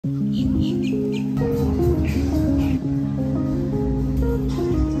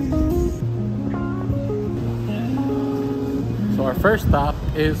first stop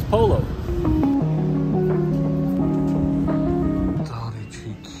is Polo.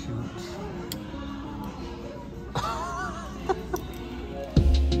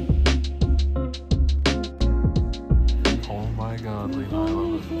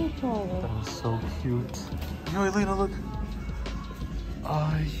 That is so cute. Yo, Elena, look.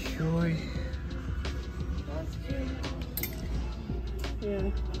 Ay, yoy. That's cute.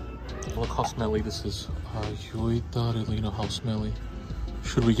 Yeah. Look how smelly this is. Ay, yoy, Elena, how smelly.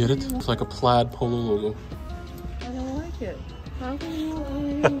 Should we get it? It's like a plaid Polo logo. I don't like it. How can you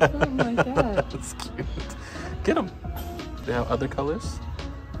want something like that? That's cute. Get them. They have other colors.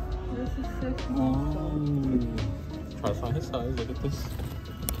 This is 6 months old. Try to find his size. Look at this.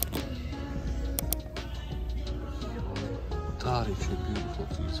 God, it's so beautiful,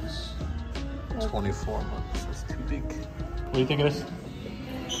 Jesus. 24 months. That's too big. What do you think it is?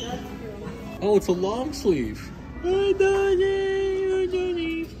 Oh, it's a long sleeve. You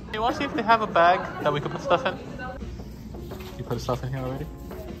want to see if they have a bag that we could put stuff in? You put stuff in here already?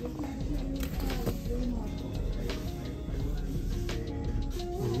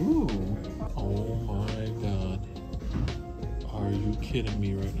 Ooh. Oh my God. Are you kidding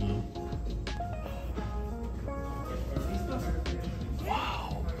me right now?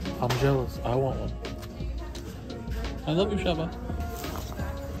 Wow. I'm jealous. I want one. I love you, Shaba.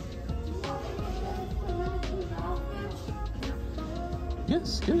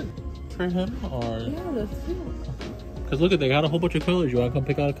 Yes, get it. For him or... Yeah, that's cute. Because look at, they got a whole bunch of colors. You want to come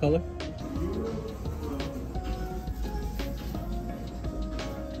pick out a color?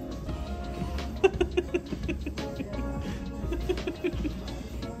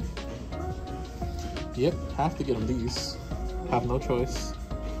 Yep, have to get him these. Have no choice.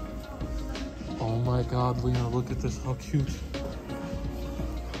 Oh my God, Lena, look at this. How cute.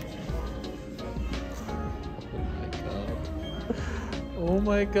 Oh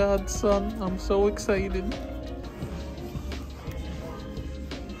my God, son. I'm so excited.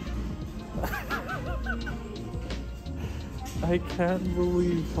 I can't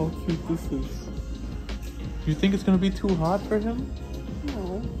believe how cute this is. Do you think it's gonna be too hot for him?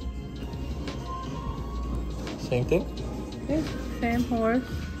 No. Same thing? It's same horse.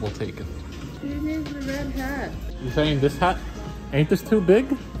 We'll take it. He needs the red hat. You saying this hat? Ain't this too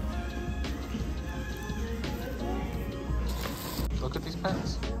big? Look at these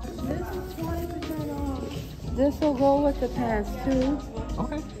pants. This is 20% off. This will go with the pants too.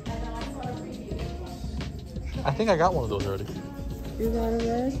 Okay. I think I got one of those already. You got a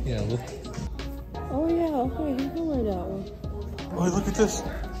red? Yeah, look. Oh yeah, okay, you can wear that one. Oh, look at this.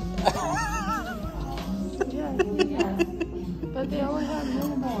 Yeah. But they only have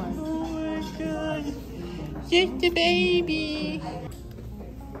newborn. Oh my God. Just a baby.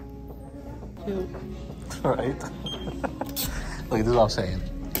 Cute. Right? Look, this is what I'm saying.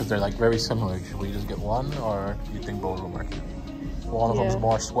 Because they're like very similar. Should we just get one, or do you think both will work? One of them's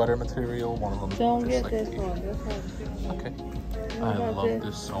more sweater material, one of them Don't just get like this the... one. This one's Okay. I love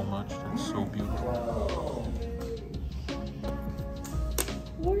this so much. It's so beautiful.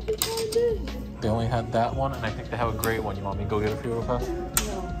 Where'd you find this? They only had that one, and I think they have a gray one. You want me to go get it for you real fast? No.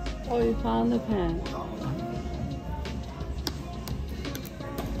 Oh, you found the pants.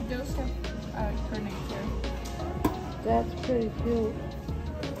 Joseph furniture. That's pretty cute.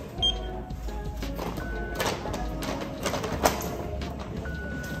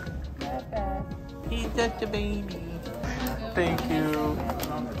 Not bad. He's just a baby. Thank you.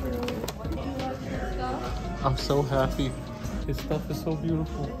 I'm so happy. His stuff is so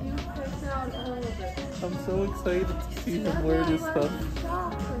beautiful. I'm so excited to see him wear this stuff.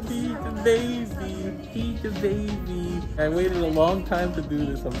 He's a baby. He's a baby. I waited a long time to do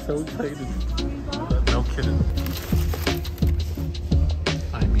this. I'm so excited. No kidding.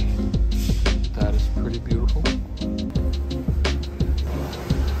 I mean, that is pretty beautiful.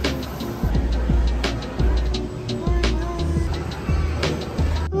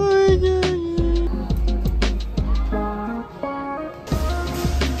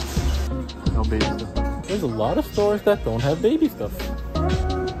 No baby stuff. There's a lot of stores that don't have baby stuff.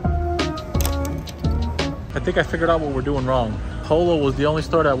 I think I figured out what we're doing wrong. Polo was the only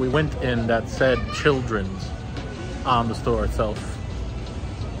store that we went in that said children's on the store itself.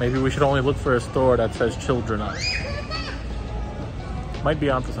 Maybe we should only look for a store that says children on it. Might be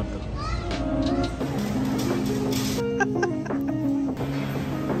onto something.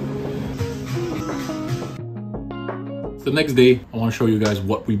 The next day, I want to show you guys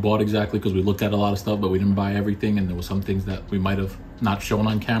what we bought exactly, because we looked at a lot of stuff, but we didn't buy everything, and there was some things that we might have not shown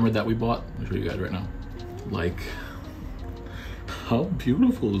on camera that we bought. I'll show you guys right now. Like, how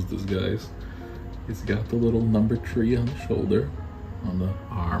beautiful is this, guys? It's got the little number tree on the shoulder. on the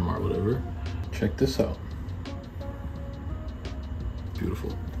arm or whatever. Check this out.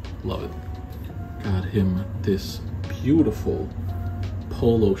 Beautiful, love it. Got him this beautiful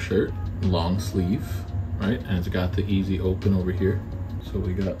polo shirt, long sleeve, right? And it's got the easy open over here. So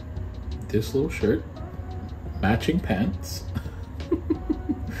we got this little shirt, matching pants.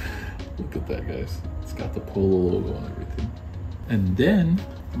 Look at that, guys. It's got the Polo logo and everything. And then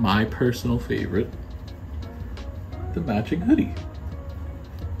my personal favorite, the matching hoodie.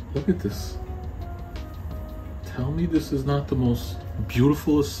 Look at this. Tell me this is not the most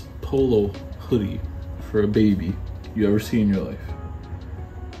beautifulest polo hoodie for a baby you ever see in your life.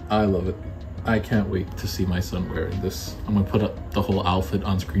 I love it. I can't wait to see my son wearing this. I'm gonna put up the whole outfit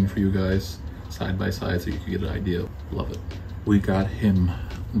on screen for you guys, side by side, so you can get an idea. Love it. We got him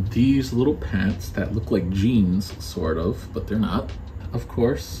these little pants that look like jeans, sort of, but they're not. Of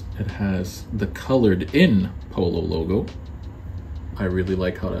course, it has the colored in Polo logo. I really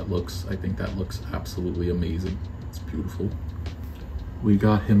like how that looks. I think that looks absolutely amazing. It's beautiful. We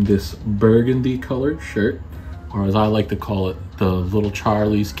got him this burgundy colored shirt, or as I like to call it, the Little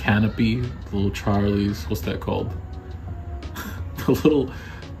Charlie's canopy. The Little Charlie's, what's that called? The little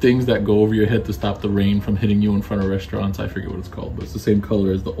things that go over your head to stop the rain from hitting you in front of restaurants. I forget what it's called, but it's the same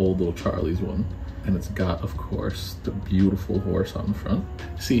color as the old Little Charlie's one. And it's got, of course, the beautiful horse on the front.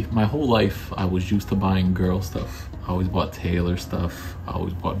 See, my whole life, I was used to buying girl stuff. I always bought Taylor stuff. I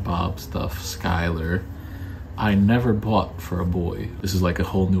always bought Bob stuff, Skylar. I never bought for a boy. This is like a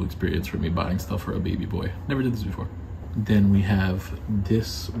whole new experience for me, buying stuff for a baby boy. Never did this before. Then we have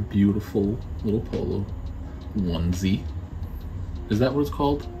this beautiful little polo onesie. Is that what it's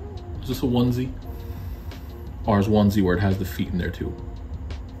called? Is this a onesie? Or is onesie where it has the feet in there too?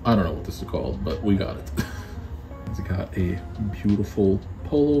 I don't know what this is called, but we got it. It's got a beautiful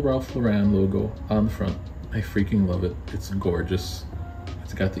Polo Ralph Lauren logo on the front. I freaking love it. It's gorgeous.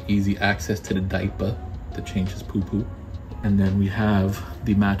 It's got the easy access to the diaper to change his poo-poo. And then we have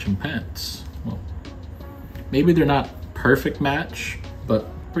the matching pants. Well, maybe they're not perfect match, but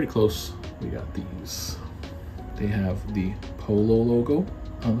pretty close. We got these. They have the Polo logo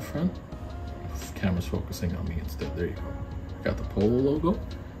on the front. This camera's focusing on me instead. There you go. Got the Polo logo.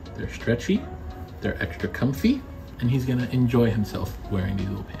 They're stretchy, they're extra comfy, and he's gonna enjoy himself wearing these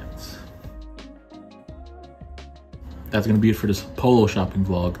little pants. That's gonna be it for this Polo shopping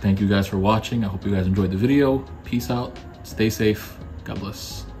vlog. Thank you guys for watching. I hope you guys enjoyed the video. Peace out, stay safe, God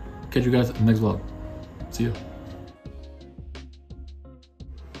bless. Catch you guys in the next vlog. See you.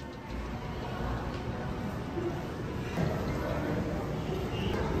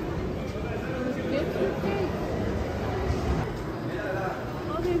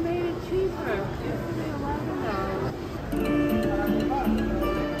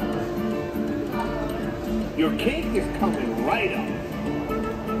 Your cake is coming right up.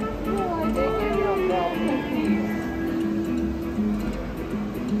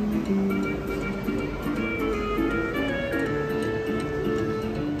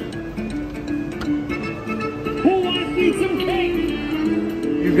 Who wants to eat some cake?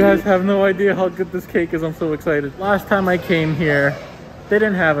 You guys have no idea how good this cake is. I'm so excited. Last time I came here, they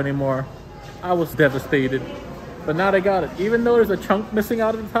didn't have any more. I was devastated. But now they got it. Even though there's a chunk missing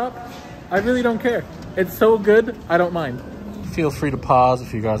out of the top, I really don't care. It's so good, I don't mind. Feel free to pause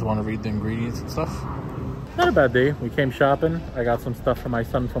if you guys want to read the ingredients and stuff. Not a bad day. We came shopping. I got some stuff for my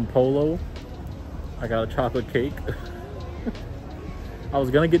son from Polo. I got a chocolate cake. I was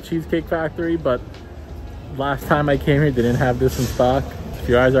gonna get Cheesecake Factory, but last time I came here, they didn't have this in stock. If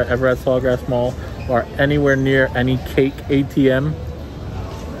you guys are ever at Sawgrass Mall or anywhere near any cake ATM,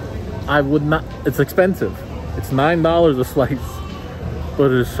 I would not, it's expensive. It's $9 a slice,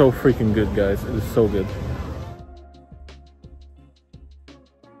 but it is so freaking good, guys. It is so good.